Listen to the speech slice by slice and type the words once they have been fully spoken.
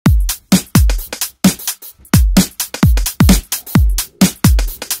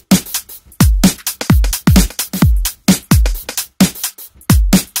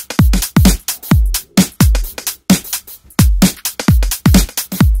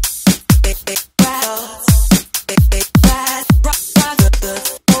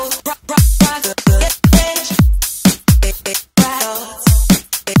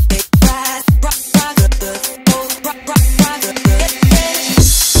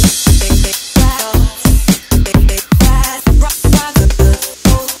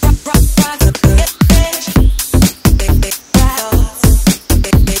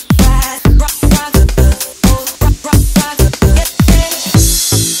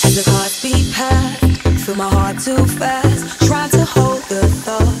too fast, trying to hold the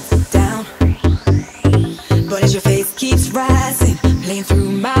thoughts down. But as your face keeps rising, playing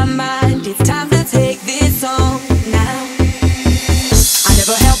through my mind, it's time to take this on now. I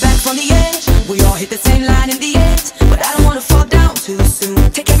never held back from the edge, we all hit the same line in the end. But I don't wanna fall down too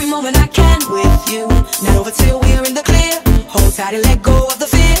soon, take every moment I can with you. Not over till we're in the clear, hold tight and let go of the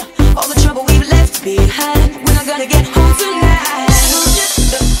fear. All the trouble we've left behind, we're not gonna get home tonight. Just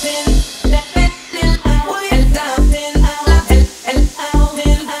the pin, that pin, well down, pin, and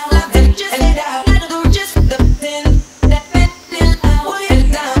just let out. Just the pin, that pin, well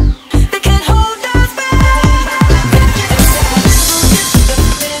down. They can't hold us back. Just the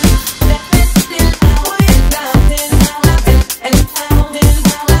pin, that pin, well down, pin, and just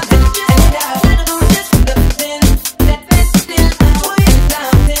let out. Just the pin, that pin, well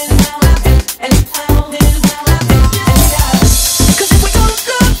down, pin, and cause if we don't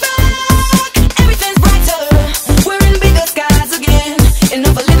look back, everything's brighter. We're in bigger skies again.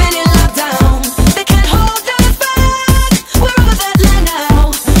 Enough of living in lockdown. They can't hold us back. We're over that line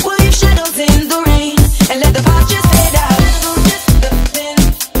now. We'll leave shadows in the rain and let the past just fade out. Just the pin,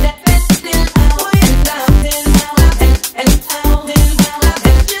 that pin, well down, pin, and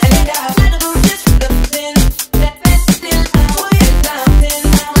just let out. Just the pin, that pin, well down, pin,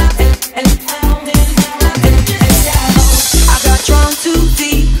 I got drawn too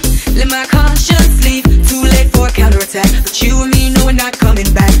deep, let my conscience leave. Too late for a counterattack, but you and me know we're not coming